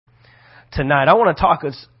tonight. I want to talk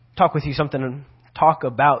with you something, talk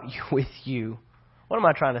about with you. What am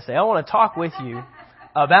I trying to say? I want to talk with you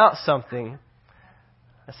about something.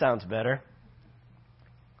 That sounds better.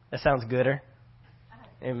 That sounds gooder.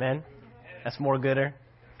 Amen. That's more gooder.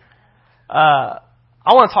 I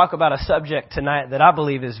want to talk about a subject tonight that I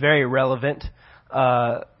believe is very relevant.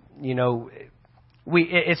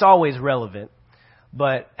 It's always relevant.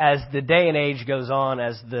 But as the day and age goes on,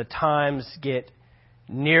 as the times get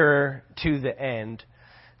nearer to the end,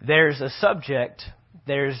 there's a subject,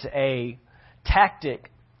 there's a tactic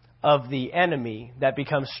of the enemy that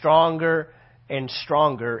becomes stronger and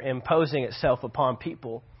stronger, imposing itself upon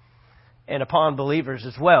people and upon believers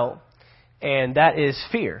as well. And that is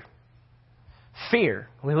fear. Fear.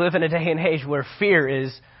 We live in a day and age where fear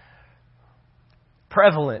is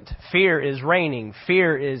prevalent. Fear is reigning.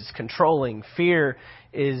 Fear is controlling. Fear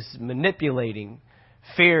is manipulating.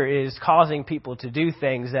 Fear is causing people to do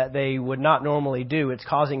things that they would not normally do. It's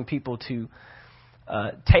causing people to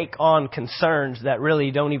take on concerns that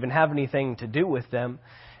really don't even have anything to do with them.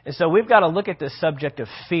 And so we've got to look at this subject of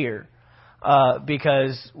fear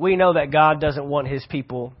because we know that God doesn't want His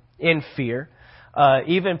people in fear.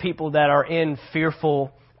 Even people that are in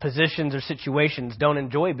fearful positions or situations don't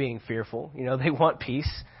enjoy being fearful. They want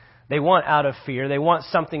peace. They want out of fear. They want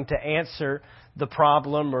something to answer the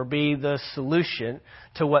problem or be the solution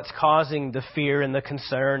to what's causing the fear and the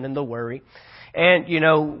concern and the worry. And,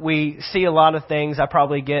 we see a lot of things. I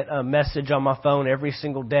probably get a message on my phone every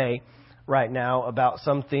single day right now about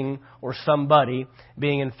something or somebody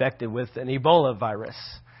being infected with an Ebola virus.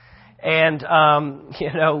 And,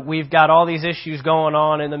 we've got all these issues going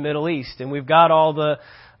on in the Middle East, and we've got all the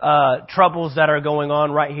troubles that are going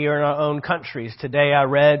on right here in our own countries. Today I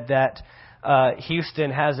read that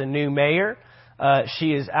Houston has a new mayor.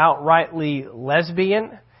 She is outrightly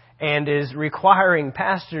lesbian and is requiring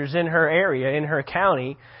pastors in her area, in her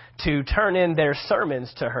county, to turn in their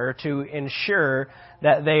sermons to her to ensure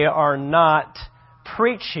that they are not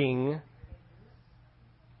preaching.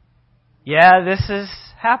 Yeah, this is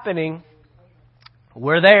happening.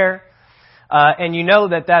 We're there. And you know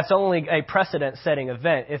that that's only a precedent-setting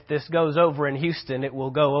event. If this goes over in Houston, it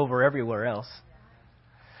will go over everywhere else.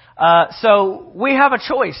 So we have a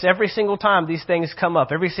choice every single time these things come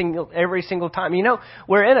up. Every single time.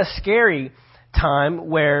 We're in a scary time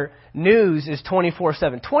where news is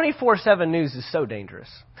 24/7. 24/7 news is so dangerous.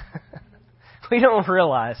 We don't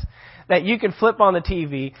realize that you can flip on the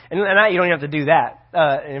TV, and you don't even have to do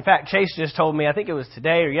that. In fact, Chase just told me, I think it was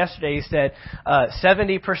today or yesterday, he said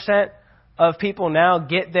 70% of people now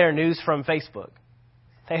get their news from Facebook.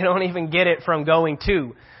 They don't even get it from going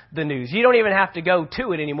to the news. You don't even have to go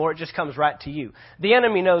to it anymore. It just comes right to you. The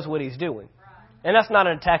enemy knows what he's doing. And that's not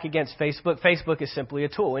an attack against Facebook. Facebook is simply a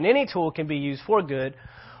tool. And any tool can be used for good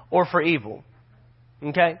or for evil.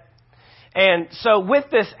 Okay? And so with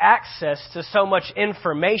this access to so much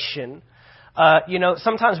information,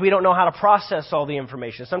 sometimes we don't know how to process all the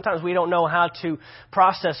information. Sometimes we don't know how to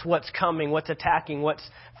process what's coming, what's attacking, what's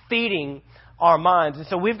feeding our minds. And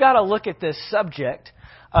so we've got to look at this subject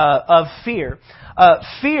of fear.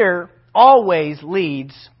 Fear always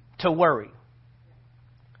leads to worry.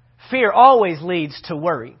 Fear always leads to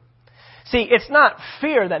worry. See, it's not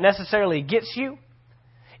fear that necessarily gets you.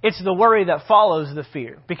 It's the worry that follows the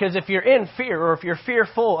fear. Because if you're in fear or if you're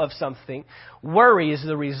fearful of something, worry is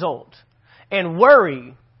the result. And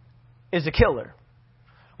worry is a killer.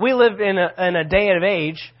 We live in a day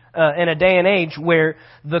and age where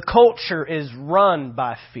the culture is run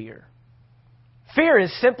by fear. Fear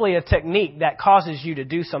is simply a technique that causes you to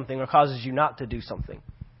do something or causes you not to do something.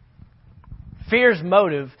 Fear's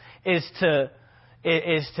motive is to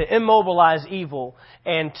immobilize evil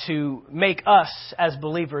and to make us as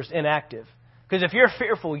believers inactive. Because if you're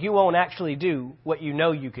fearful, you won't actually do what you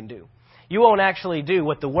know you can do. You won't actually do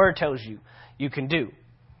what the Word tells you you can do.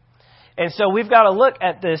 And so we've got to look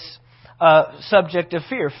at this subject of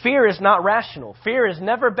fear. Fear is not rational. Fear is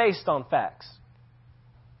never based on facts.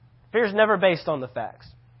 Fear is never based on the facts.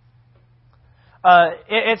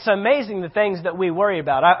 It's amazing the things that we worry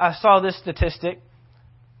about. I saw this statistic.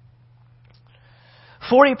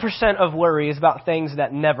 40% of worry is about things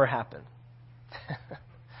that never happen.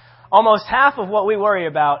 Almost half of what we worry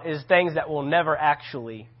about is things that will never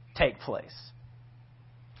actually take place.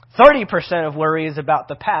 30% of worry is about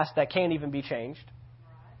the past that can't even be changed.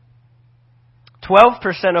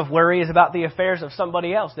 12% of worry is about the affairs of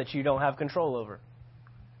somebody else that you don't have control over.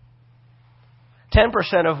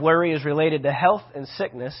 10% of worry is related to health and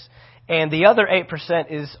sickness, and the other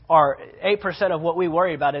 8% of what we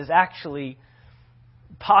worry about is actually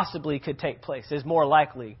possibly could take place, is more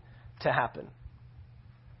likely to happen.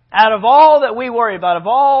 Out of all that we worry about, of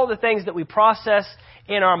all the things that we process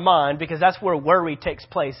in our mind, because that's where worry takes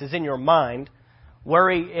place, is in your mind.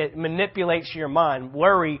 Worry, it manipulates your mind.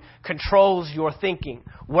 Worry controls your thinking.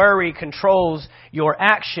 Worry controls your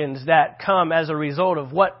actions that come as a result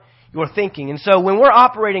of what you're thinking. And so when we're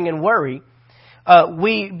operating in worry,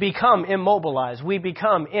 we become immobilized. We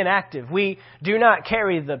become inactive. We do not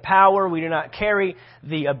carry the power. We do not carry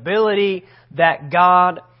the ability that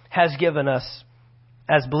God has given us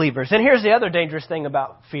as believers. And here's the other dangerous thing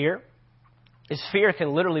about fear, is fear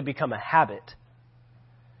can literally become a habit.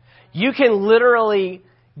 You can literally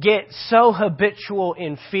get so habitual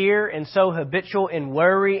in fear and so habitual in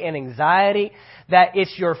worry and anxiety that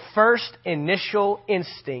it's your first initial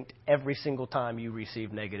instinct every single time you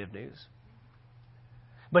receive negative news.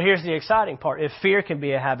 But here's the exciting part. If fear can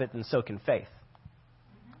be a habit, then so can faith.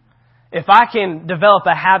 If I can develop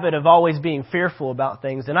a habit of always being fearful about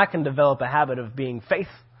things, then I can develop a habit of being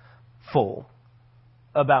faithful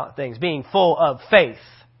about things, being full of faith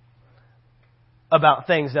about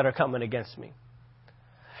things that are coming against me.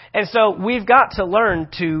 And so we've got to learn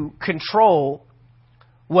to control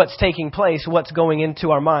what's taking place, what's going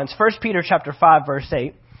into our minds. 1 Peter chapter 5, verse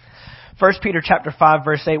 8. 1 Peter chapter 5,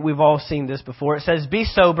 verse 8, we've all seen this before. It says, "Be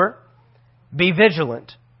sober, be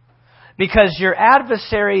vigilant, because your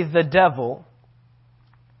adversary, the devil,"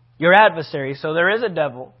 your adversary, so there is a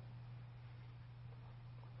devil,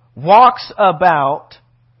 "walks about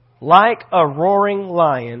like a roaring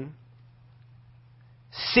lion,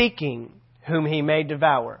 seeking whom he may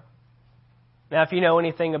devour." Now, if you know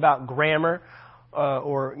anything about grammar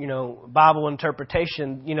or Bible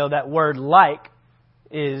interpretation, you know that word "like"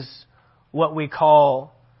 is what we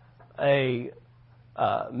call a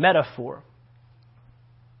metaphor.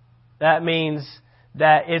 That means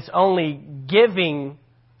that it's only giving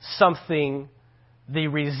something the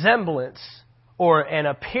resemblance or an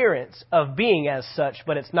appearance of being as such,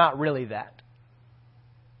 but it's not really that.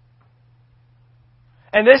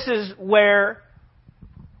 And this is where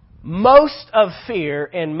most of fear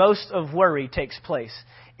and most of worry takes place,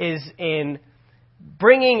 is in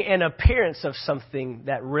bringing an appearance of something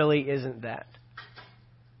that really isn't that.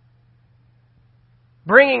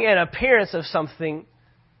 Bringing an appearance of something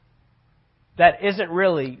that isn't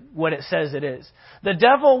really what it says it is. The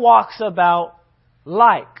devil walks about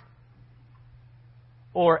like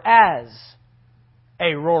or as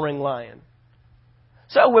a roaring lion.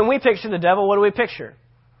 So when we picture the devil, what do we picture?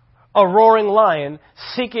 A roaring lion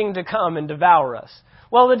seeking to come and devour us.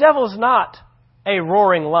 Well, the devil's not a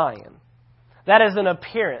roaring lion. That is an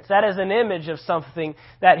appearance. That is an image of something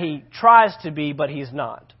that he tries to be, but he's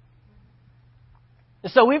not.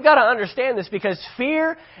 So we've got to understand this, because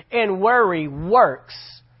fear and worry works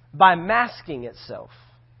by masking itself.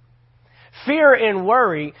 Fear and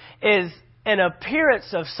worry is an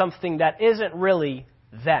appearance of something that isn't really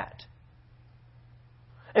that.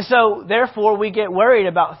 And so, therefore, we get worried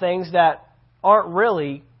about things that aren't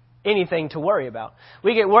really anything to worry about.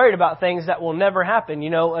 We get worried about things that will never happen.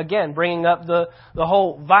 Again, bringing up the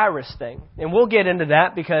whole virus thing. And we'll get into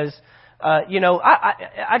that because,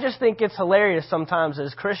 I just think it's hilarious sometimes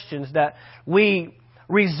as Christians that we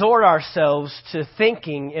resort ourselves to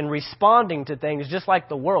thinking and responding to things just like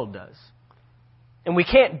the world does. And we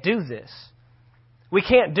can't do this. We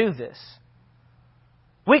can't do this.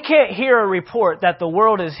 We can't hear a report that the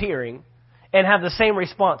world is hearing and have the same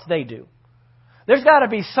response they do. There's got to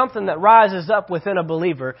be something that rises up within a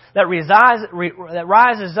believer, that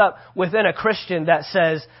rises up within a Christian that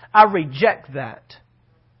says, I reject that.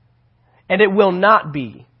 And it will not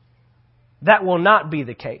be. That will not be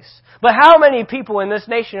the case. But how many people in this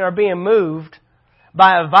nation are being moved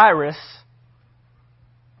by a virus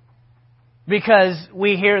because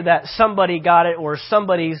we hear that somebody got it or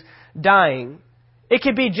somebody's dying? It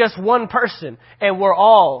could be just one person, and we're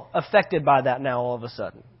all affected by that now all of a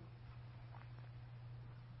sudden.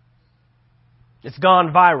 It's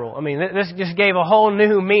gone viral. I mean, this just gave a whole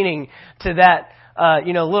new meaning to that,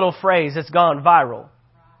 little phrase, it's gone viral.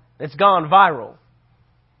 It's gone viral.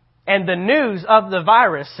 And the news of the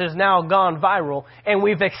virus has now gone viral, and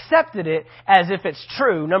we've accepted it as if it's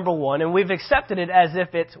true, number one, and we've accepted it as if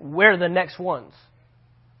we're the next ones.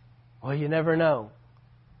 Well, you never know.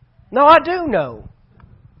 No, I do know.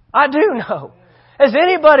 I do know. Has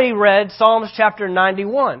anybody read Psalms chapter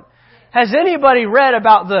 91? Has anybody read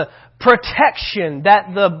about the protection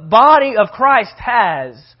that the body of Christ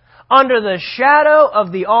has under the shadow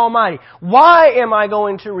of the Almighty? Why am I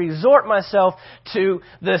going to resort myself to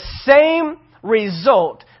the same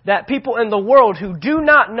result that people in the world who do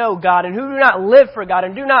not know God and who do not live for God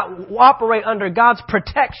and do not operate under God's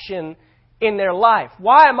protection in their life?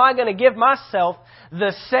 Why am I going to give myself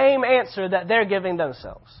the same answer that they're giving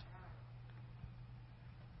themselves?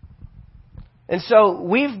 And so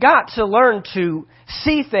we've got to learn to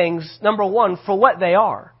see things, number one, for what they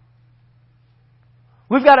are.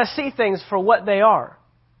 We've got to see things for what they are.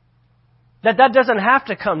 That doesn't have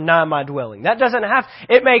to come nigh my dwelling.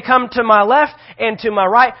 It may come to my left and to my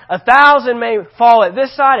right. 1,000 may fall at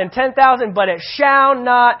this side and 10,000, but it shall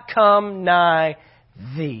not come nigh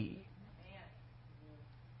thee.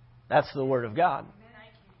 That's the Word of God.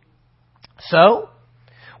 So,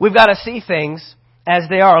 we've got to see things as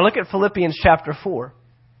they are. Look at Philippians chapter 4.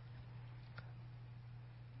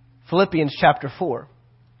 Philippians chapter 4.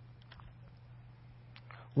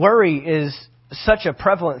 Worry is such a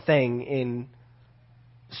prevalent thing in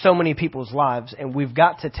so many people's lives, and we've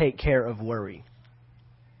got to take care of worry.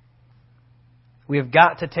 We have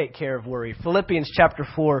got to take care of worry. Philippians chapter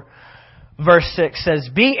 4, verse 6 says,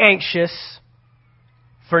 "Be anxious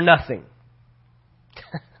for nothing."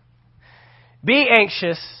 Be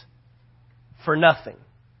anxious for nothing.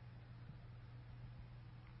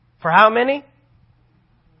 For how many?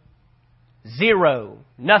 0,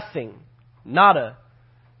 nothing, nada,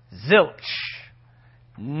 zilch,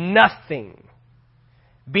 nothing.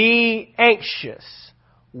 Be anxious,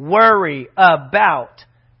 worry about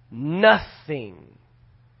nothing.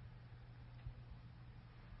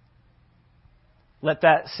 Let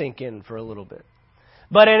that sink in for a little bit.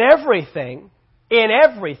 But in everything,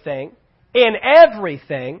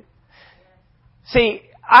 see,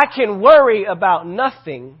 I can worry about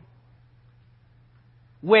nothing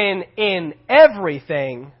when in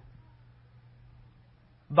everything,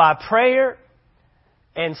 by prayer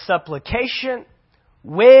and supplication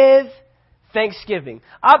with thanksgiving.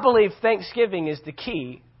 I believe thanksgiving is the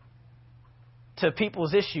key to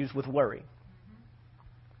people's issues with worry.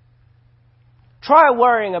 Try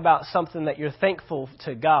worrying about something that you're thankful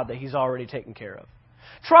to God that He's already taken care of.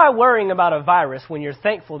 Try worrying about a virus when you're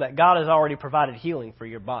thankful that God has already provided healing for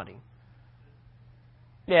your body.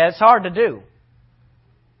 Yeah, it's hard to do.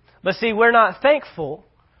 But see, we're not thankful,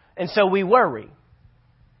 and so we worry.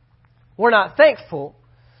 We're not thankful,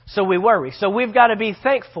 so we worry. So we've got to be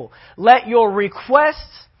thankful. Let your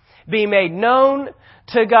requests be made known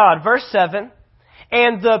to God. Verse 7,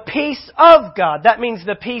 and the peace of God. That means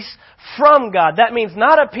the peace from God. That means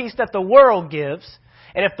not a peace that the world gives.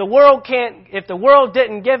 And if the world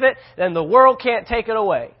didn't give it, then the world can't take it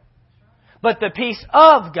away. But the peace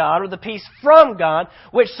of God, or the peace from God,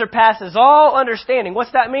 which surpasses all understanding.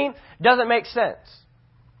 What's that mean? Doesn't make sense.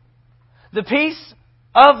 The peace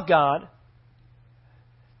of God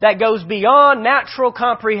that goes beyond natural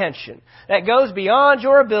comprehension, that goes beyond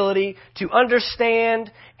your ability to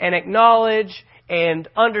understand and acknowledge and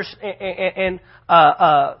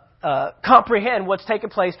comprehend what's taking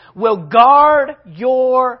place, will guard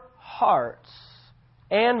your hearts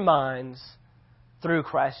and minds through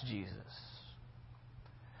Christ Jesus.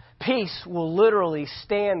 Peace will literally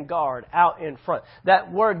stand guard out in front.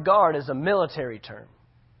 That word guard is a military term.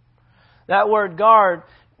 That word guard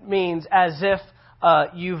means as if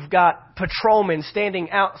you've got patrolmen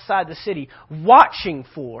standing outside the city watching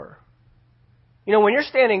for. You know, when you're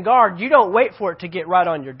standing guard, you don't wait for it to get right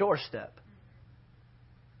on your doorstep.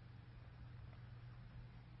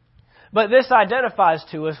 But this identifies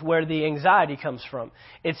to us where the anxiety comes from.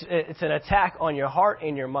 It's an attack on your heart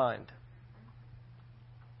and your mind.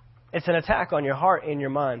 It's an attack on your heart and your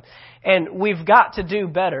mind. And we've got to do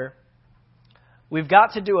better. We've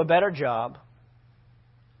got to do a better job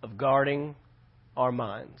of guarding our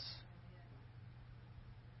minds.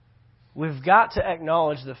 We've got to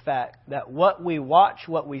acknowledge the fact that what we watch,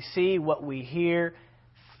 what we see, what we hear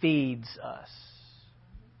feeds us.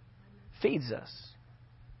 Feeds us.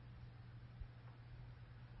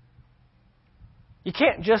 You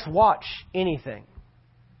can't just watch anything.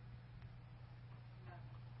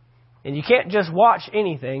 And you can't just watch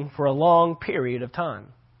anything for a long period of time.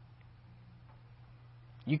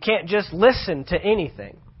 You can't just listen to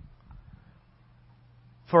anything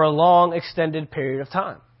for a long, extended period of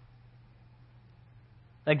time.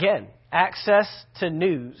 Again, access to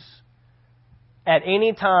news at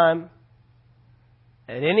any time,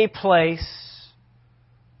 at any place,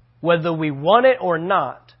 whether we want it or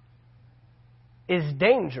not, is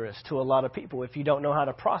dangerous to a lot of people if you don't know how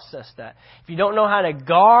to process that. If you don't know how to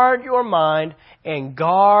guard your mind and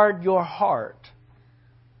guard your heart,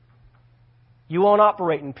 you won't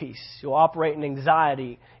operate in peace. You'll operate in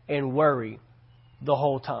anxiety and worry the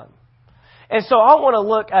whole time. And so I want to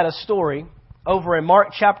look at a story over in Mark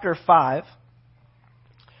chapter 5.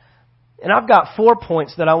 And I've got 4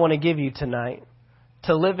 points that I want to give you tonight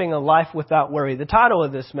to living a life without worry. The title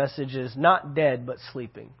of this message is Not Dead, but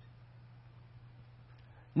Sleeping.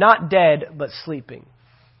 Not dead, but sleeping.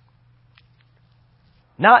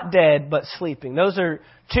 Not dead, but sleeping. Those are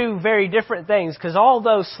two very different things, because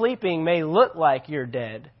although sleeping may look like you're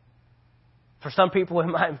dead, for some people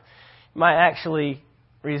it might actually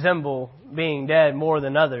resemble being dead more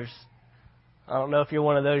than others. I don't know if you're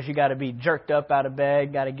one of those, you got to be jerked up out of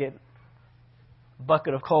bed, got to get a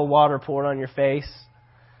bucket of cold water poured on your face.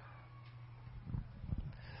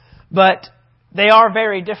 But they are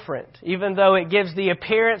very different. Even though it gives the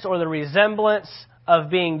appearance or the resemblance of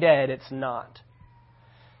being dead, it's not.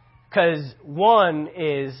 Because one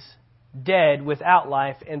is dead without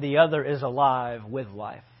life and the other is alive with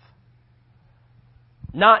life.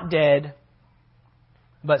 Not dead,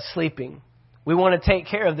 but sleeping. We want to take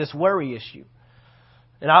care of this worry issue.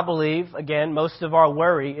 And I believe, again, most of our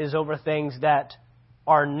worry is over things that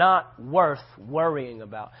are not worth worrying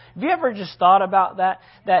about. Have you ever just thought about that?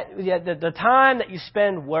 That the time that you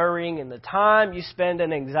spend worrying and the time you spend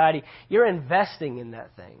in anxiety, you're investing in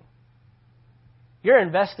that thing. You're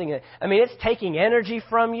investing in it. I mean, it's taking energy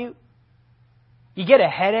from you. You get a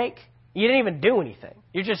headache. You didn't even do anything.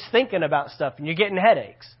 You're just thinking about stuff and you're getting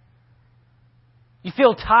headaches. You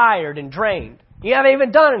feel tired and drained. You haven't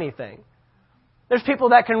even done anything. There's people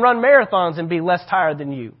that can run marathons and be less tired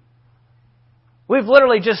than you. We've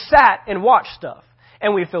literally just sat and watched stuff.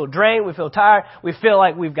 And we feel drained, we feel tired, we feel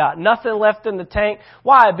like we've got nothing left in the tank.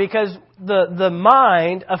 Why? Because the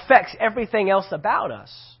mind affects everything else about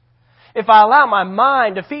us. If I allow my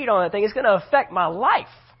mind to feed on that thing, it's going to affect my life.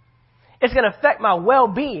 It's going to affect my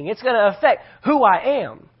well-being. It's going to affect who I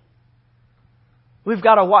am. We've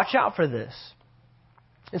got to watch out for this.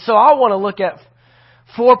 And so I want to look at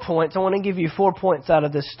 4 points. I want to give you 4 points out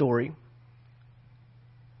of this story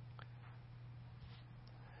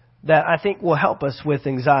that I think will help us with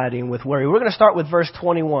anxiety and with worry. We're going to start with verse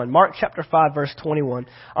 21. Mark chapter 5, verse 21.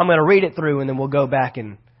 I'm going to read it through and then we'll go back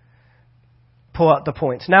and pull out the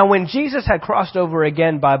points. Now, when Jesus had crossed over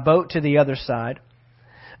again by boat to the other side,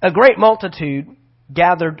 a great multitude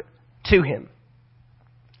gathered to him.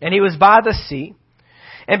 And he was by the sea.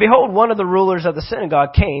 And behold, one of the rulers of the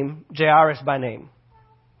synagogue came, Jairus by name.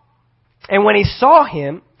 And when he saw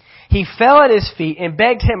him, he fell at his feet and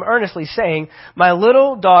begged him earnestly, saying, "My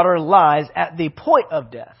little daughter lies at the point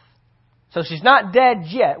of death." So she's not dead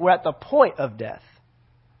yet. We're at the point of death.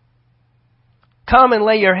 "Come and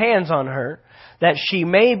lay your hands on her, that she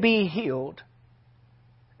may be healed,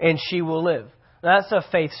 and she will live." Now, that's a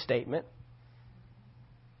faith statement.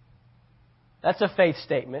 That's a faith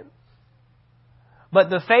statement. But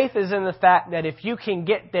the faith is in the fact that if you can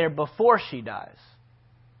get there before she dies.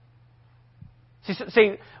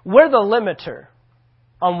 See, we're the limiter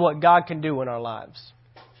on what God can do in our lives.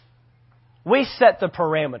 We set the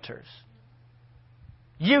parameters.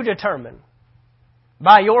 You determine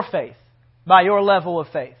by your faith, by your level of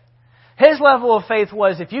faith. His level of faith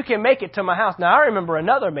was, if you can make it to my house. Now, I remember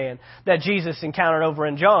another man that Jesus encountered over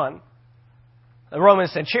in John, a Roman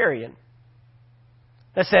centurion,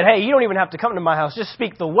 that said, "Hey, you don't even have to come to my house. Just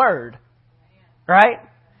speak the word, right?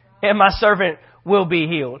 And my servant will be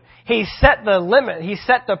healed." He set the limit. He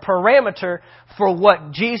set the parameter for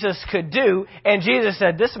what Jesus could do. And Jesus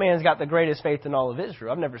said, "This man's got the greatest faith in all of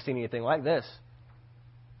Israel. I've never seen anything like this.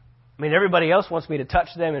 I mean, everybody else wants me to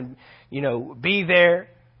touch them and, be there.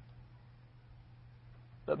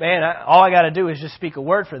 But man, all I got to do is just speak a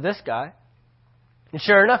word for this guy." And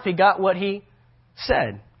sure enough, he got what he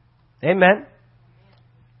said. Amen.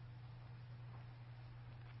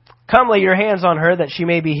 "Come, lay your hands on her, that she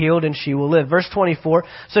may be healed, and she will live." Verse 24,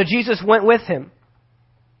 "So Jesus went with him,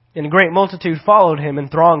 and a great multitude followed him and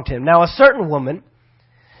thronged him. Now a certain woman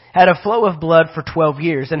had a flow of blood for 12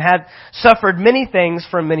 years, and had suffered many things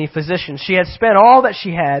from many physicians. She had spent all that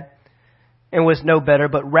she had, and was no better,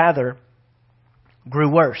 but rather grew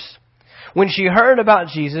worse. When she heard about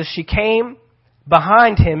Jesus, she came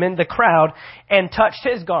behind him in the crowd and touched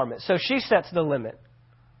his garment." So she sets the limit.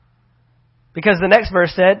 Because the next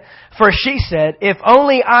verse said, "For she said, if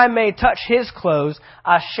only I may touch his clothes,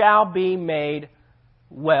 I shall be made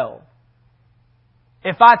well."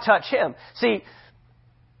 If I touch him. See,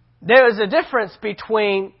 there is a difference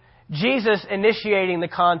between Jesus initiating the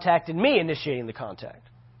contact and me initiating the contact.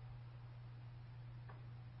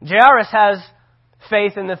 Jairus has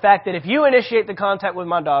faith in the fact that if you initiate the contact with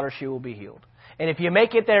my daughter, she will be healed. And if you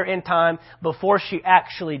make it there in time before she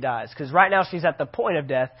actually dies, because right now she's at the point of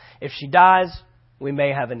death. If she dies, we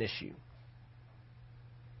may have an issue.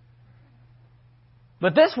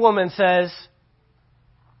 But this woman says,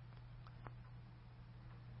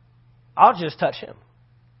 "I'll just touch him.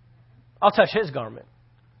 I'll touch his garment."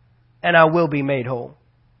 and I will be made whole."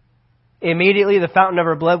 Immediately the fountain of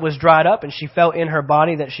her blood was dried up, and she felt in her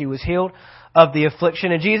body that she was healed of the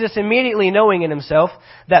affliction. And Jesus, immediately knowing in himself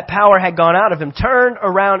that power had gone out of him, turned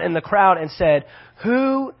around in the crowd and said,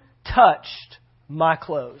 "Who touched my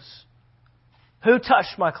clothes? Who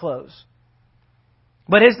touched my clothes?"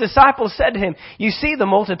 But his disciples said to him, "You see the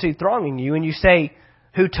multitude thronging you, and you say,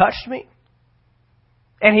 'Who touched me?'"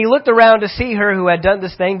 And he looked around to see her who had done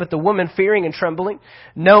this thing, but the woman, fearing and trembling,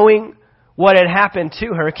 knowing what had happened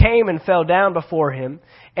to her, came and fell down before him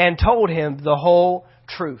and told him the whole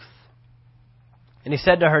truth. And he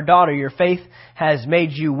said to her, "Daughter, your faith has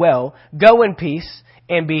made you well. Go in peace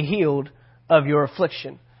and be healed of your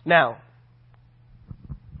affliction." Now,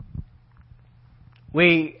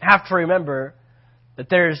 we have to remember that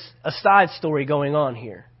there's a side story going on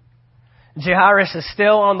here. Jairus is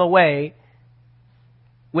still on the way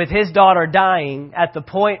with his daughter dying at the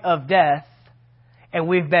point of death, and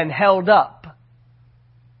we've been held up.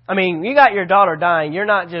 I mean, you got your daughter dying. You're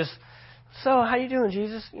not just, "So, how you doing,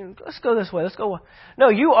 Jesus? Let's go this way. Let's go." No,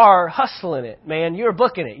 you are hustling it, man. You're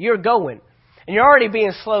booking it. You're going. And you're already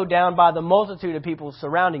being slowed down by the multitude of people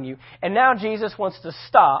surrounding you. And now Jesus wants to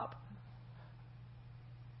stop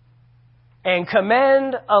and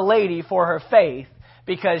commend a lady for her faith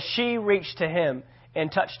because she reached to him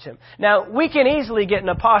and touched him. Now, we can easily get in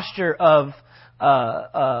a posture of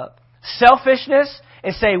selfishness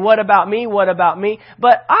and say, "What about me? What about me?"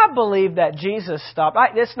 But I believe that Jesus stopped.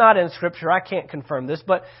 It's not in Scripture. I can't confirm this.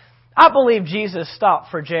 But I believe Jesus stopped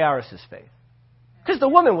for Jairus' faith. Because the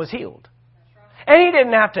woman was healed. And he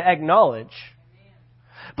didn't have to acknowledge.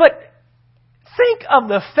 But think of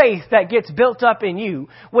the faith that gets built up in you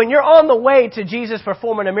when you're on the way to Jesus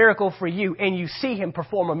performing a miracle for you and you see him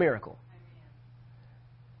perform a miracle.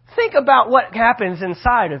 Think about what happens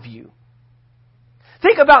inside of you.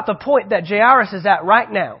 Think about the point that Jairus is at right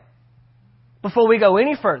now before we go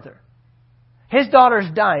any further. His daughter's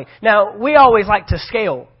dying. Now, we always like to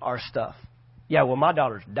scale our stuff. Yeah, well, my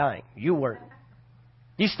daughter's dying. You weren't.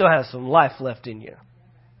 You still have some life left in you.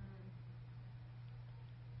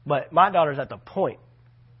 But my daughter's at the point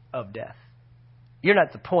of death. You're not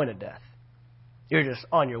at the point of death. You're just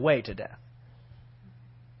on your way to death.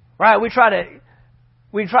 Right? We try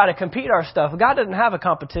to compete our stuff. God doesn't have a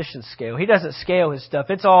competition scale. He doesn't scale his stuff.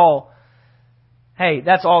 It's all, hey,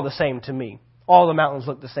 that's all the same to me. All the mountains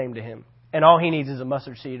look the same to him. And all he needs is a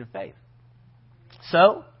mustard seed of faith.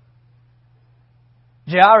 So,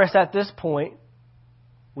 Jairus at this point,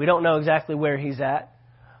 we don't know exactly where he's at,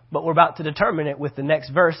 but we're about to determine it with the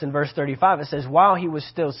next verse. In verse 35, it says, "While he was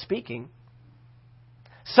still speaking,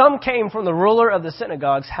 some came from the ruler of the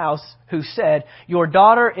synagogue's house who said, 'Your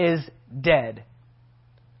daughter is dead.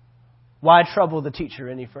 Why trouble the teacher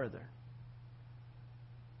any further?'"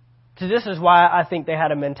 So this is why I think they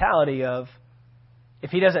had a mentality of,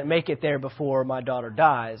 if he doesn't make it there before my daughter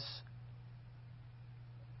dies,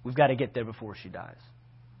 we've got to get there before she dies.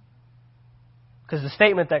 Because the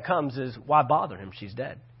statement that comes is, why bother him? She's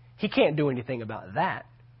dead. He can't do anything about that.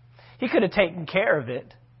 He could have taken care of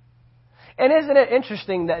it. And isn't it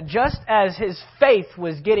interesting that just as his faith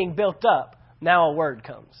was getting built up, now a word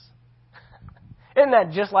comes. Isn't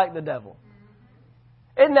that just like the devil?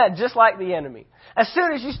 Isn't that just like the enemy? As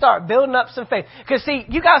soon as you start building up some faith, because see,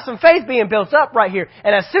 you got some faith being built up right here,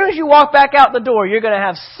 and as soon as you walk back out the door, you're going to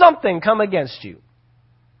have something come against you.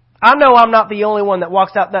 I know I'm not the only one that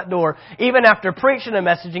walks out that door, even after preaching a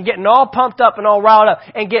message and getting all pumped up and all riled up,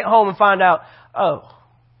 and get home and find out, oh,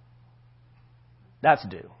 that's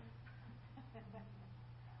due.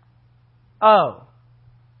 Oh,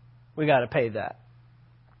 we got to pay that.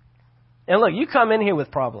 And look, you come in here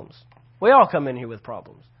with problems. We all come in here with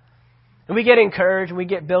problems. And we get encouraged and we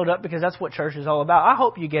get built up because that's what church is all about. I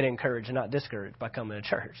hope you get encouraged and not discouraged by coming to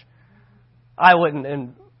church. I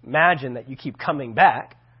wouldn't imagine that you keep coming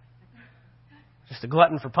back. Just a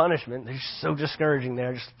glutton for punishment. They're so discouraging there.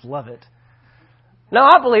 I just love it. No,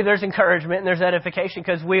 I believe there's encouragement and there's edification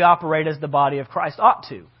because we operate as the body of Christ ought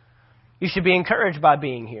to. You should be encouraged by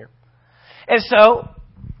being here. And so,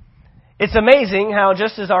 it's amazing how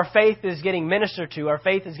just as our faith is getting ministered to, our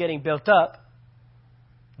faith is getting built up,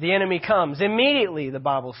 the enemy comes. Immediately, the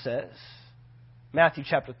Bible says, Matthew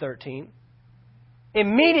chapter 13,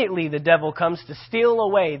 immediately the devil comes to steal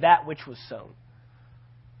away that which was sown.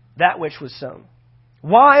 That which was sown.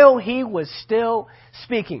 While he was still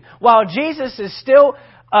speaking. While Jesus is still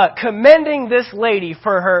commending this lady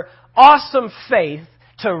for her awesome faith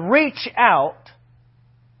to reach out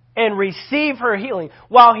and receive her healing.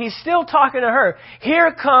 While he's still talking to her,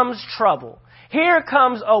 here comes trouble. Here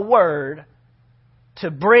comes a word to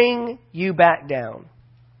bring you back down.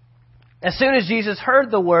 As soon as Jesus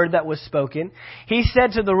heard the word that was spoken, he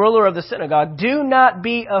said to the ruler of the synagogue, "Do not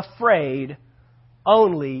be afraid,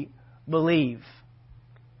 only believe."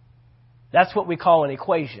 That's what we call an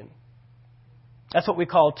equation. That's what we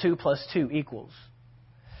call 2 plus 2 equals.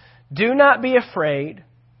 Do not be afraid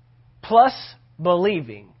plus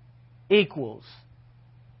believing equals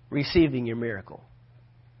receiving your miracle.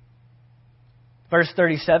 Verse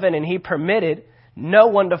 37, and he permitted no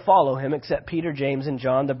one to follow him except Peter, James, and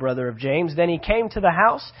John, the brother of James. Then he came to the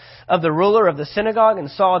house of the ruler of the synagogue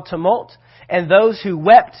and saw a tumult and those who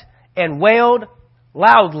wept and wailed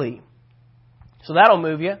loudly. So that'll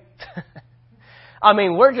move you. I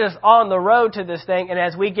mean, we're just on the road to this thing, and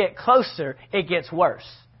as we get closer, it gets worse.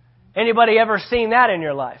 Anybody ever seen that in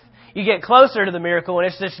your life? You get closer to the miracle, and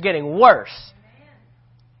it's just getting worse.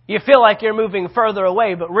 You feel like you're moving further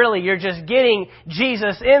away, but really you're just getting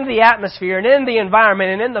Jesus in the atmosphere and in the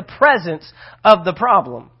environment and in the presence of the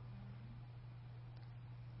problem.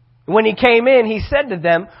 When he came in, he said to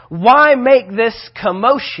them, "Why make this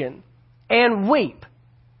commotion and weep?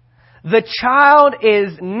 The child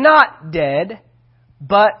is not dead,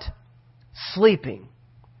 but sleeping."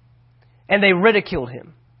 And they ridiculed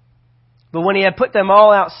him. But when he had put them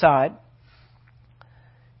all outside,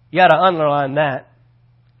 you got to underline that.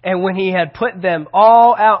 And when he had put them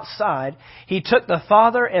all outside, he took the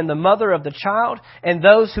father and the mother of the child and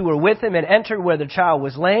those who were with him and entered where the child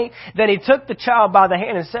was laying. Then he took the child by the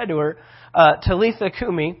hand and said to her, Talitha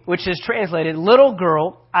Kumi, which is translated, "Little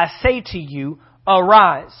girl, I say to you,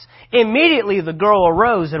 arise." Immediately the girl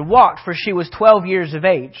arose and walked, for she was 12 years of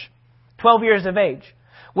age. 12 years of age.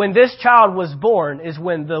 When this child was born is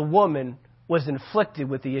when the woman was inflicted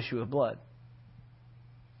with the issue of blood.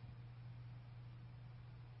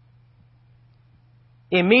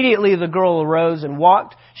 Immediately the girl arose and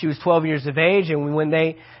walked. She was 12 years of age,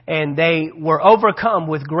 and they were overcome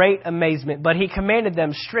with great amazement. But he commanded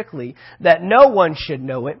them strictly that no one should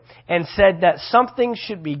know it, and said that something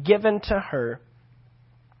should be given to her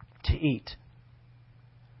to eat.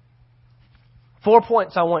 4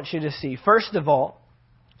 points I want you to see. First of all,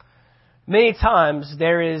 many times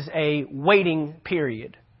there is a waiting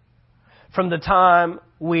period from the time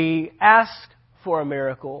we ask for a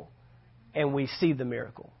miracle and we see the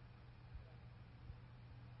miracle.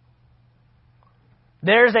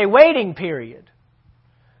 There's a waiting period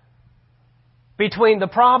between the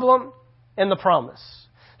problem and the promise.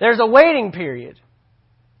 There's a waiting period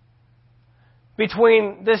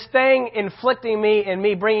between this thing inflicting me and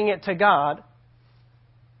me bringing it to God,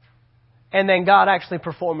 and then God actually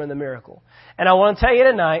performing the miracle. And I want to tell you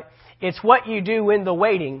tonight, it's what you do in the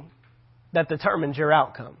waiting that determines your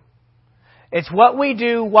outcome. It's what we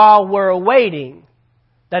do while we're waiting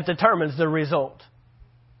that determines the result.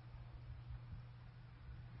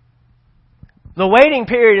 The waiting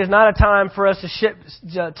period is not a time for us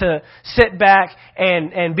to sit back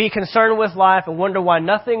and be concerned with life and wonder why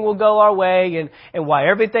nothing will go our way and why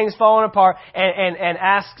everything's falling apart and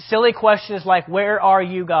ask silly questions like, "Where are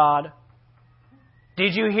you, God?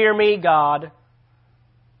 Did you hear me, God?"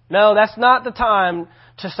 No, that's not the time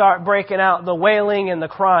to start breaking out the wailing and the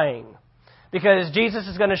crying. Because Jesus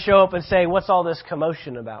is going to show up and say, "What's all this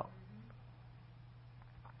commotion about?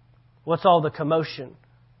 What's all the commotion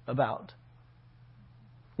about?"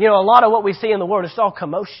 You know, a lot of what we see in the world, it's all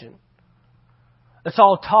commotion. It's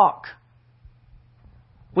all talk.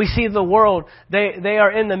 We see the world, they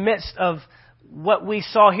are in the midst of what we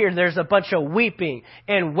saw here. There's a bunch of weeping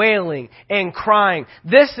and wailing and crying.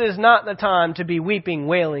 This is not the time to be weeping,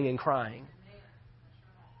 wailing, and crying.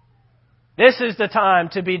 This is the time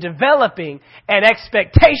to be developing an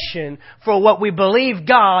expectation for what we believe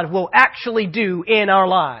God will actually do in our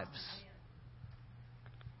lives.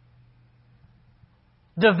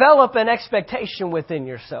 Develop an expectation within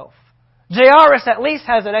yourself. Jairus at least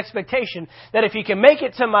has an expectation that if he can make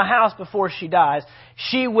it to my house before she dies,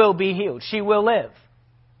 she will be healed. She will live.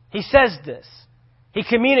 He says this. He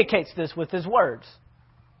communicates this with his words.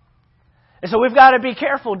 And so we've got to be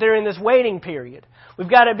careful during this waiting period. We've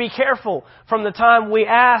got to be careful from the time we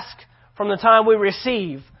ask, from the time we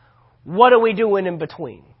receive. What are we doing in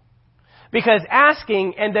between? Because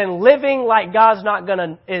asking and then living like God's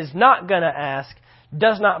is not gonna ask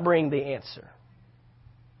does not bring the answer.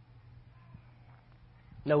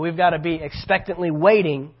 No, we've got to be expectantly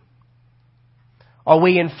waiting. Are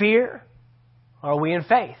we in fear? Are we in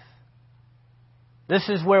faith? This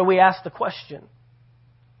is where we ask the question.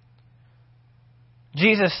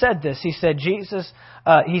 Jesus said this. He said,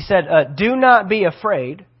 "Do not be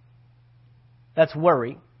afraid." That's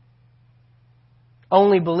worry.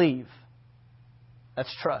 "Only believe."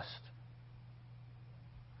 That's trust.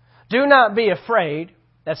 "Do not be afraid."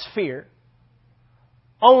 That's fear.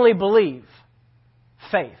 Only believe.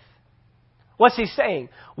 Faith. What's he saying?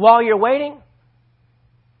 While you're waiting,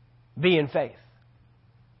 be in faith.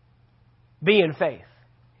 Be in faith.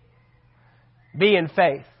 Be in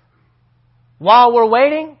faith. While we're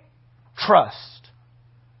waiting, trust.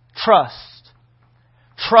 Trust.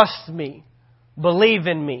 Trust me. Believe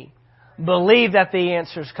in me. Believe that the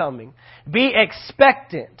answer's coming. Be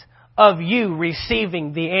expectant of you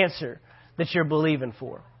receiving the answer that you're believing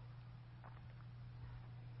for.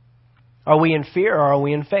 Are we in fear or are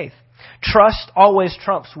we in faith? Trust always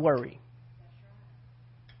trumps worry.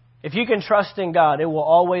 If you can trust in God, it will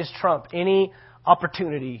always trump any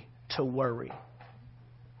opportunity to worry.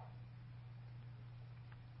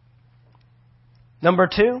 Number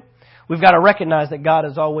 2, we've got to recognize that God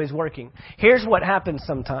is always working. Here's what happens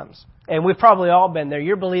sometimes. And we've probably all been there.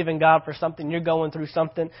 You're believing God for something. You're going through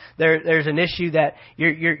something. There's an issue that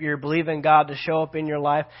you're believing God to show up in your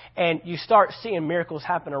life. And you start seeing miracles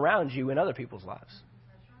happen around you in other people's lives.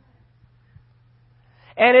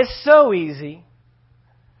 And it's so easy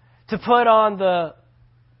to put on the,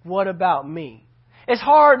 what about me? It's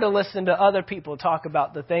hard to listen to other people talk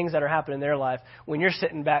about the things that are happening in their life when you're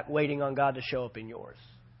sitting back waiting on God to show up in yours.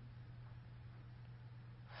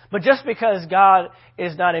 But just because God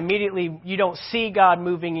is not immediately, you don't see God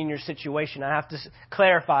moving in your situation, I have to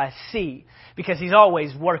clarify, see. Because He's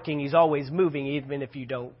always working, He's always moving, even if you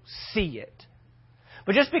don't see it.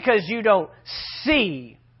 But just because you don't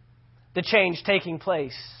see the change taking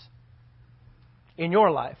place in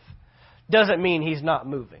your life, doesn't mean He's not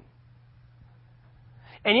moving.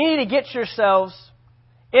 And you need to get yourselves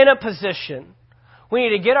in a position, we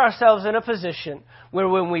need to get ourselves in a position where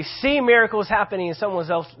when we see miracles happening in someone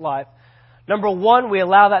else's life, number 1, we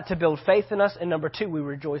allow that to build faith in us, and number 2, we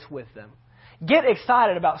rejoice with them. Get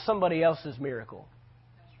excited about somebody else's miracle.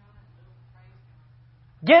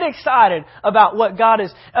 Get excited about what God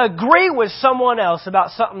is. Agree with someone else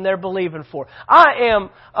about something they're believing for. I am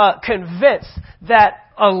convinced that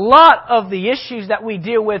a lot of the issues that we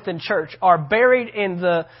deal with in church are buried in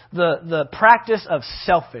the practice of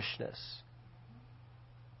selfishness.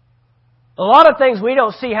 A lot of things we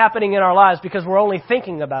don't see happening in our lives because we're only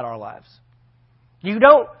thinking about our lives. You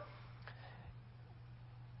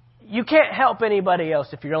can't help anybody else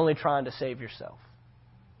if you're only trying to save yourself.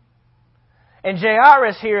 And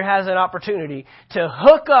Jairus here has an opportunity to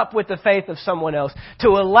hook up with the faith of someone else, to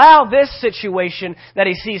allow this situation that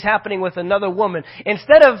he sees happening with another woman,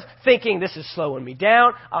 instead of thinking, this is slowing me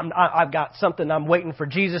down, I've got something I'm waiting for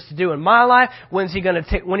Jesus to do in my life, when he's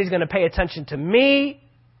going to pay attention to me.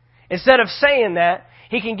 Instead of saying that,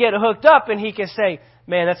 he can get hooked up and he can say,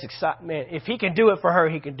 man, that's exciting. Man, if he can do it for her,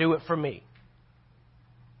 he can do it for me.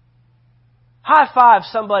 High five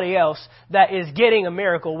somebody else that is getting a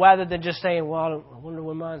miracle rather than just saying, well, I wonder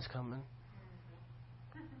when mine's coming.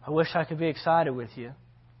 I wish I could be excited with you.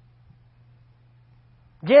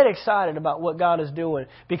 Get excited about what God is doing,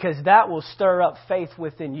 because that will stir up faith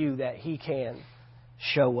within you that He can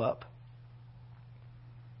show up.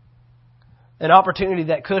 An opportunity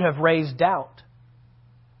that could have raised doubt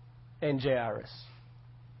in Jairus.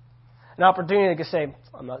 An opportunity that could say,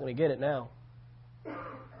 I'm not going to get it now.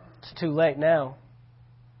 It's too late now.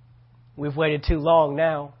 We've waited too long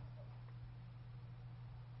now.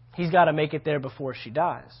 He's got to make it there before she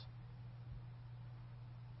dies.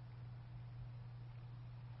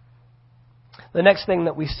 The next thing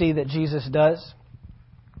that we see that Jesus does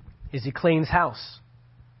is He cleans house.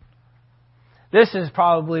 This is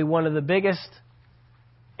probably one of the biggest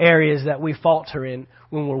areas that we falter in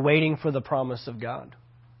when we're waiting for the promise of God.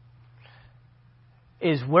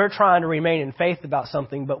 Is we're trying to remain in faith about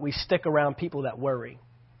something, but we stick around people that worry.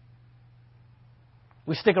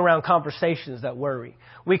 We stick around conversations that worry.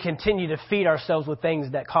 We continue to feed ourselves with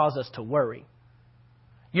things that cause us to worry.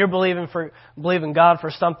 You're believing God for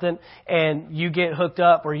something, and you get hooked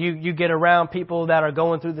up, or you get around people that are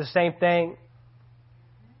going through the same thing.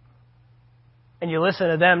 And you listen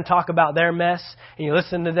to them talk about their mess, and you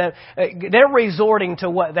listen to them. They're resorting to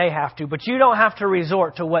what they have to, but you don't have to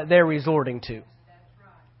resort to what they're resorting to.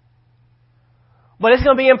 But it's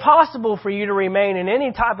going to be impossible for you to remain in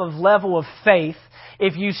any type of level of faith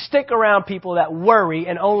if you stick around people that worry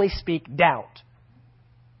and only speak doubt.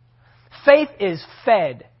 Faith is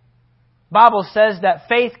fed. Bible says that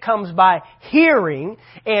faith comes by hearing,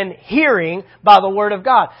 and hearing by the Word of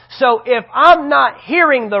God. So if I'm not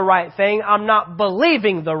hearing the right thing, I'm not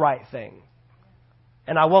believing the right thing.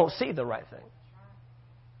 And I won't see the right thing.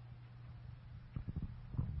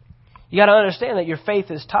 You got to understand that your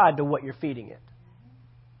faith is tied to what you're feeding it.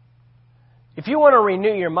 If you want to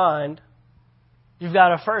renew your mind, you've got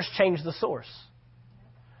to first change the source.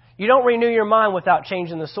 You don't renew your mind without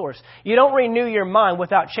changing the source. You don't renew your mind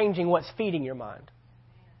without changing what's feeding your mind.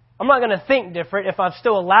 I'm not going to think different if I'm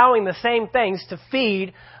still allowing the same things to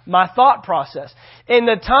feed my thought process. In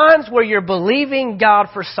the times where you're believing God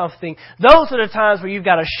for something, those are the times where you've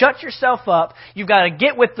got to shut yourself up. You've got to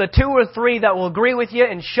get with the 2 or 3 that will agree with you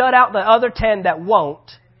and shut out the other 10 that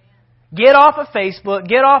won't. Get off of Facebook,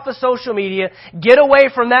 get off of social media, get away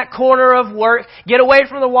from that corner of work, get away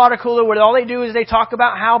from the water cooler where all they do is they talk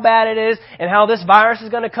about how bad it is and how this virus is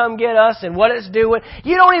going to come get us and what it's doing.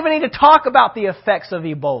 You don't even need to talk about the effects of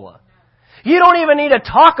Ebola. You don't even need to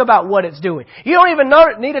talk about what it's doing. You don't even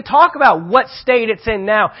need to talk about what state it's in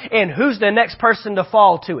now and who's the next person to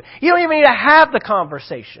fall to it. You don't even need to have the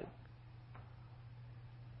conversation.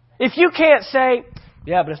 If you can't say,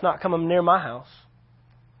 yeah, but it's not coming near my house,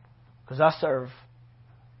 because I serve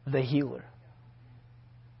the healer.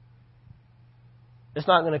 It's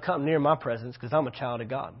not going to come near my presence because I'm a child of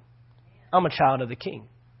God. I'm a child of the King.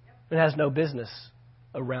 It has no business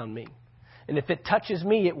around me. And if it touches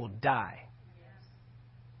me, it will die.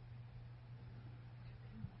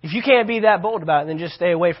 If you can't be that bold about it, then just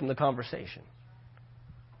stay away from the conversation.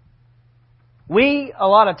 We, a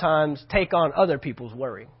lot of times, take on other people's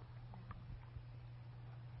worry.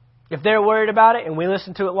 If they're worried about it and we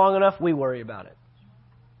listen to it long enough, we worry about it.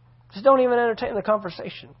 Just don't even entertain the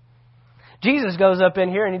conversation. Jesus goes up in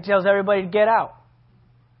here and he tells everybody to get out.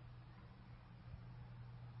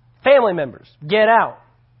 Family members, get out.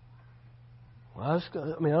 Well,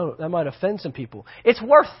 that might offend some people. It's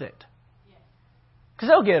worth it. Because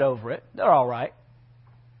they'll get over it. They're all right.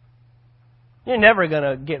 You're never going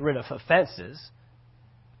to get rid of offenses.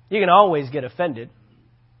 You can always get offended.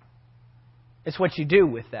 It's what you do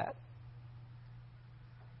with that.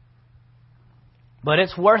 But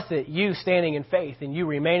it's worth it, you standing in faith and you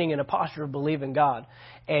remaining in a posture of believing God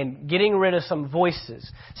and getting rid of some voices.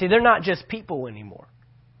 See, they're not just people anymore.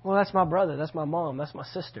 Well, that's my brother, that's my mom, that's my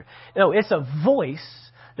sister. No, it's a voice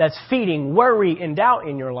that's feeding worry and doubt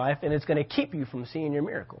in your life, and it's going to keep you from seeing your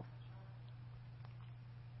miracle.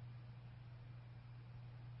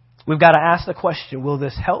 We've got to ask the question, will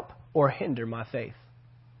this help or hinder my faith?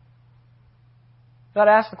 We've got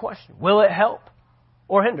to ask the question, will it help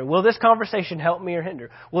or hinder? Will this conversation help me or hinder?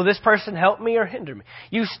 Will this person help me or hinder me?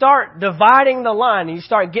 You start dividing the line, and you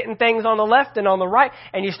start getting things on the left and on the right,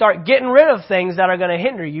 and you start getting rid of things that are going to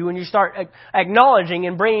hinder you, and you start acknowledging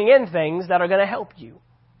and bringing in things that are going to help you.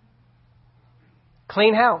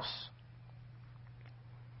 Clean house.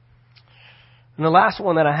 And the last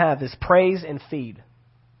one that I have is praise and feed.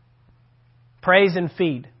 Praise and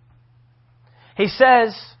feed. He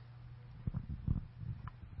says,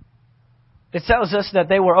 it tells us that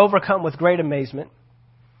they were overcome with great amazement.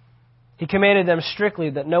 He commanded them strictly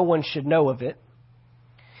that no one should know of it,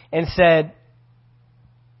 and said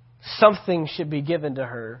something should be given to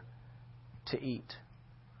her to eat.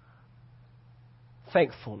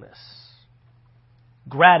 Thankfulness,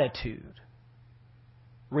 gratitude,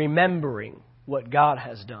 remembering what God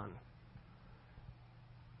has done.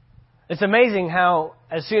 It's amazing how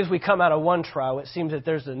as soon as we come out of one trial, it seems that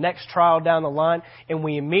there's the next trial down the line and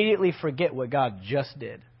we immediately forget what God just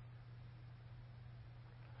did.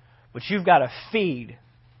 But you've got to feed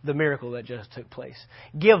the miracle that just took place.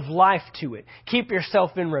 Give life to it. Keep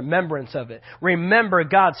yourself in remembrance of it. Remember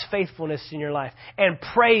God's faithfulness in your life and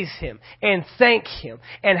praise Him and thank Him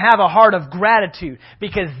and have a heart of gratitude,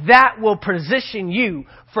 because that will position you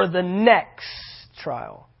for the next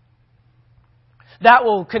trial. That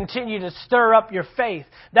will continue to stir up your faith.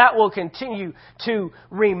 That will continue to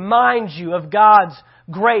remind you of God's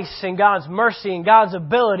grace and God's mercy and God's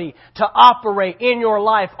ability to operate in your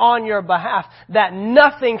life on your behalf. That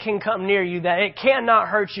nothing can come near you, that it cannot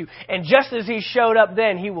hurt you. And just as He showed up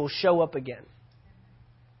then, He will show up again.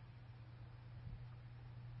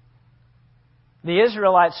 The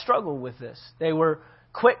Israelites struggled with this. They were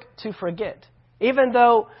quick to forget. Even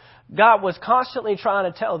though God was constantly trying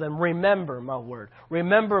to tell them, remember my word,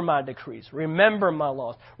 remember my decrees, remember my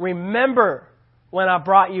laws, remember when I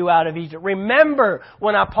brought you out of Egypt, remember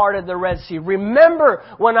when I parted the Red Sea, remember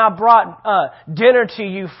when I brought dinner to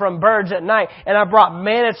you from birds at night and I brought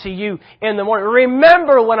manna to you in the morning,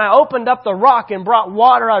 remember when I opened up the rock and brought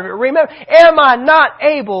water out of it, remember, am I not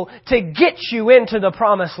able to get you into the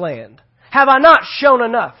promised land? Have I not shown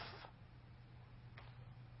enough?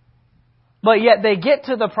 But yet they get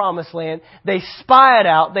to the promised land, they spy it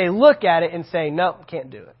out, they look at it and say, nope, can't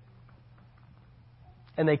do it.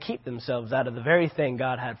 And they keep themselves out of the very thing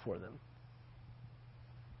God had for them.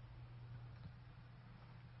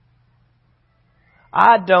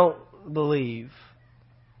 I don't believe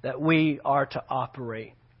that we are to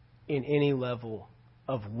operate in any level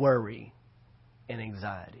of worry and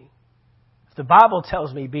anxiety. If the Bible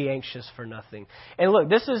tells me be anxious for nothing. And look,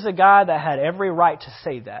 this is a guy that had every right to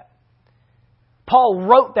say that. Paul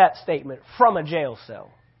wrote that statement from a jail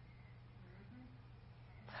cell.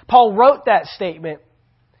 Paul wrote that statement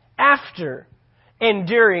after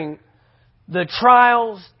enduring the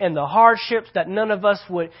trials and the hardships that none of us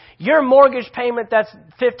would. Your mortgage payment that's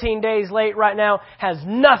 15 days late right now has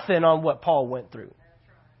nothing on what Paul went through.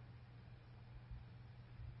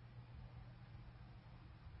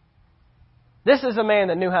 This is a man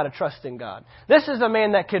that knew how to trust in God. This is a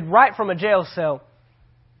man that could write from a jail cell,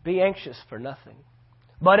 be anxious for nothing,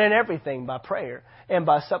 but in everything by prayer and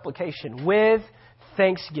by supplication with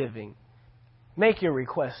thanksgiving. Make your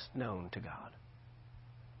request known to God.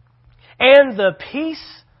 And the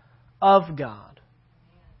peace of God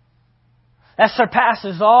that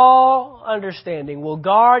surpasses all understanding will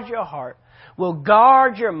guard your heart, will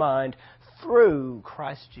guard your mind through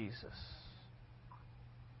Christ Jesus.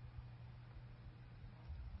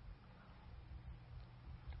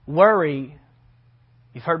 Worry,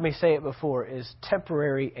 you've heard me say it before, is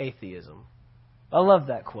temporary atheism. I love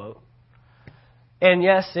that quote. And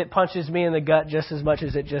yes, it punches me in the gut just as much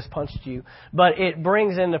as it just punched you. But it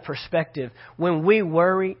brings into perspective. When we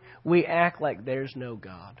worry, we act like there's no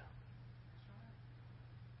God.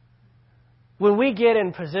 When we get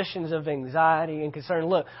in positions of anxiety and concern,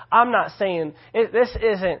 look, I'm not saying, this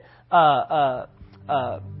isn't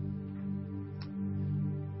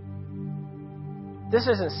this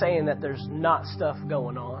isn't saying that there's not stuff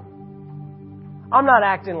going on. I'm not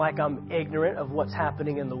acting like I'm ignorant of what's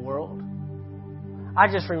happening in the world. I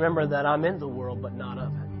just remember that I'm in the world, but not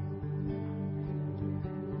of it.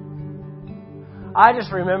 I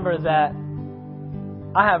just remember that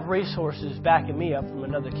I have resources backing me up from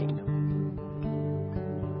another kingdom.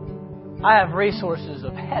 I have resources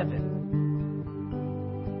of heaven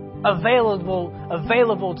available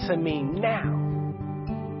to me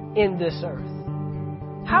now in this earth.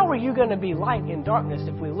 How are you going to be light in darkness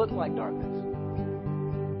if we look like darkness?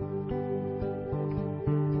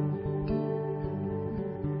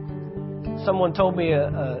 Someone told me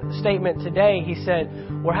a statement today. He said,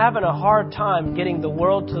 we're having a hard time getting the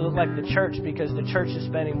world to look like the church because the church is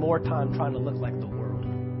spending more time trying to look like the world.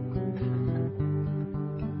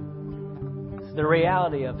 It's the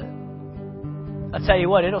reality of it. I'll tell you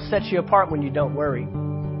what, it'll set you apart when you don't worry.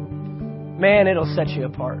 Man, it'll set you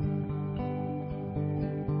apart.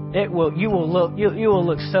 You will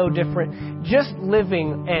look so different. Just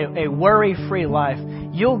living a worry-free life,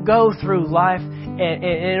 you'll go through life and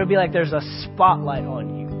it'll be like there's a spotlight on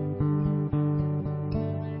you.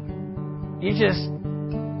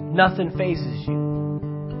 Nothing phases you.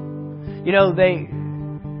 You know, they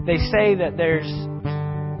say that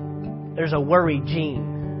there's a worry gene.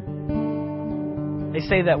 They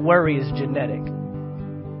say that worry is genetic.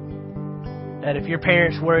 That if your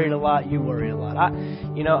parents worried a lot, you worried a lot.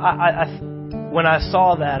 When I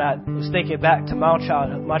saw that, I was thinking back to my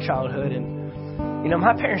childhood, and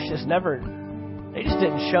my parents just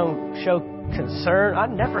didn't show concern. I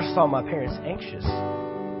never saw my parents anxious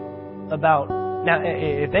about. Now,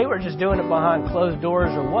 if they were just doing it behind closed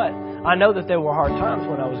doors or what, I know that there were hard times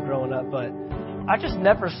when I was growing up, but I just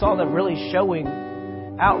never saw them really showing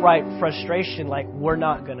outright frustration, like we're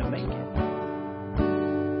not going to make it.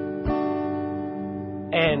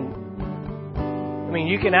 And,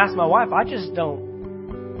 you can ask my wife, I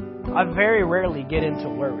very rarely get into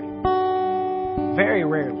worry. Very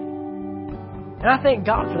rarely. And I thank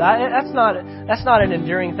God for that. That's not an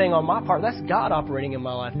enduring thing on my part. That's God operating in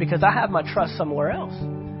my life because I have my trust somewhere else.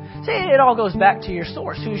 See, it all goes back to your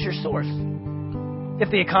source. Who's your source? If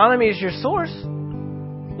the economy is your source,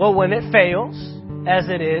 well, when it fails, as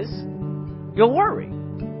it is, you'll worry.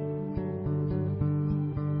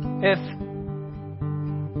 If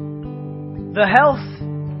the health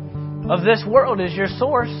of this world is your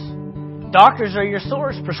source, doctors are your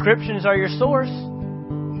source, prescriptions are your source,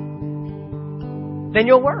 then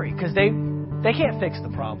you'll worry because they can't fix the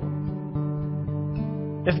problem.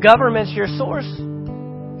 If government's your source,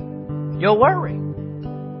 you'll worry.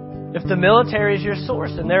 If the military is your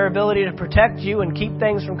source and their ability to protect you and keep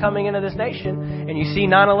things from coming into this nation, and you see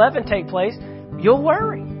 9/11 take place, you'll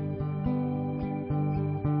worry.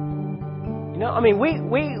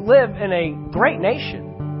 We live in a great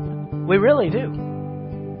nation. We really do.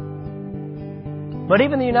 But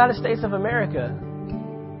even the United States of America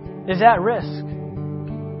is at risk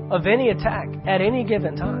of any attack at any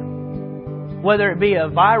given time. Whether it be a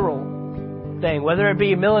viral thing, whether it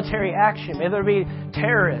be military action, whether it be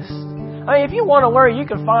terrorists. If you want to worry, you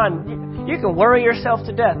can worry yourself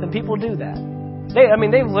to death, and people do that.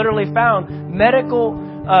 They've literally found medical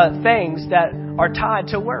things that are tied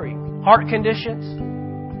to worry. Heart conditions.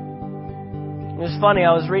 It was funny,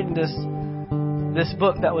 I was reading this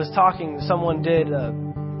book that was talking, someone did a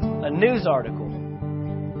news article.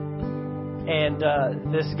 And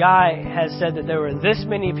this guy has said that there were this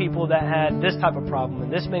many people that had this type of problem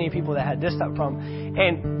and this many people that had this type of problem.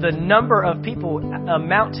 And the number of people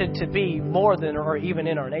amounted to be more than or even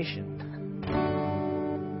in our nation.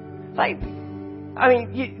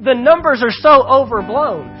 The numbers are so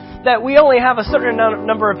overblown that we only have a certain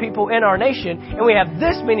number of people in our nation and we have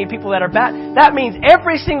this many people that are bad. That means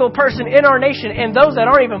every single person in our nation and those that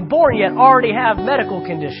aren't even born yet already have medical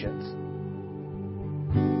conditions.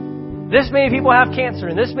 This many people have cancer,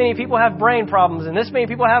 and this many people have brain problems, and this many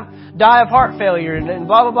people die of heart failure, and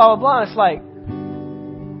blah, blah, blah, blah, blah. It's like,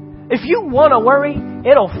 if you want to worry,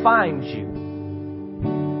 it'll find you.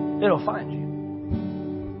 It'll find you.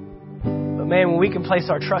 But man, when we can place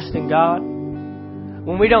our trust in God,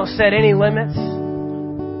 when we don't set any limits,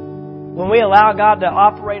 when we allow God to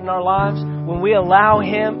operate in our lives, when we allow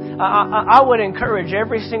Him, I would encourage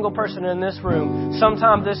every single person in this room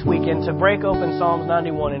sometime this weekend to break open Psalms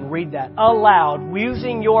 91 and read that aloud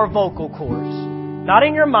using your vocal cords. Not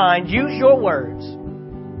in your mind, use your words.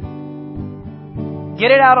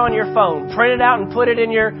 Get it out on your phone, print it out and put it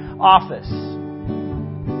in your office.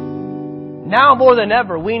 Now more than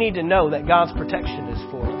ever, we need to know that God's protection is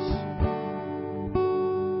for us.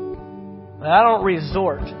 I don't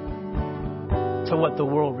resort to what the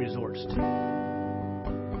world resorts to.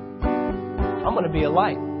 I'm going to be a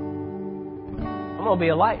light. I'm going to be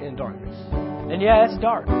a light in darkness. And yeah, it's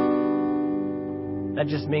dark. That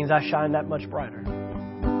just means I shine that much brighter.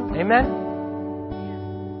 Amen?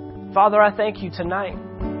 Father, I thank you tonight.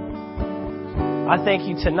 I thank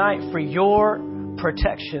you tonight for your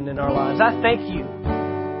protection in our lives. I thank you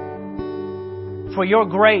for your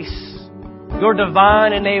grace, your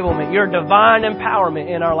divine enablement, your divine empowerment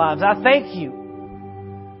in our lives. I thank you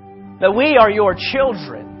that we are your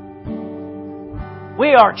children.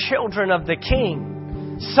 We are children of the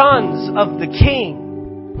King, sons of the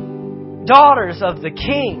King, daughters of the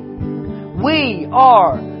King. We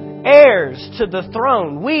are heirs to the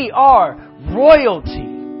throne. We are royalty.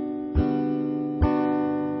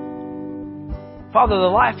 Father, the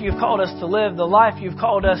life you've called us to live, the life you've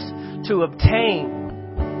called us to obtain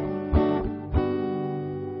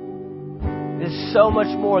is so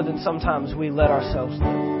much more than sometimes we let ourselves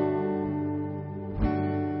live.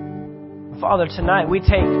 Father, tonight we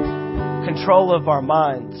take control of our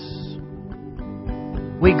minds.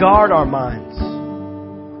 We guard our minds.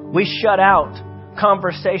 We shut out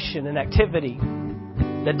conversation and activity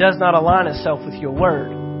that does not align itself with your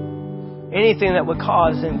word. Anything that would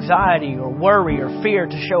cause anxiety or worry or fear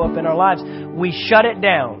to show up in our lives, we shut it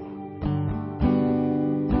down.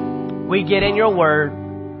 We get in your word.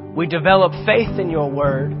 We develop faith in your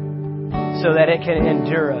word, so that it can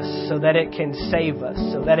endure us, so that it can save us,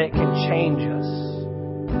 so that it can change us.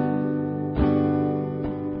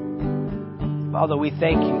 Father, we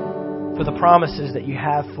thank you for the promises that you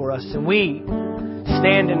have for us. And we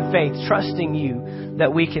stand in faith, trusting you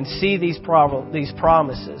that we can see these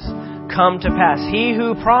promises come to pass. He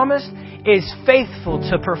who promised is faithful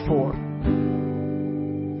to perform.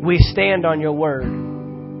 We stand on your word.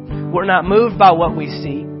 We're not moved by what we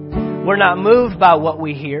see. We're not moved by what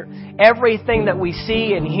we hear. Everything that we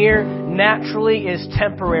see and hear naturally is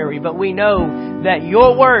temporary, but we know that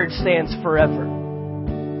your word stands forever.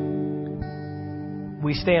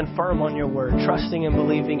 We stand firm on your word, trusting and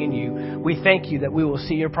believing in you. We thank you that we will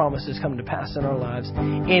see your promises come to pass in our lives.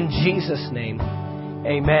 In Jesus' name,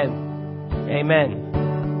 amen. Amen.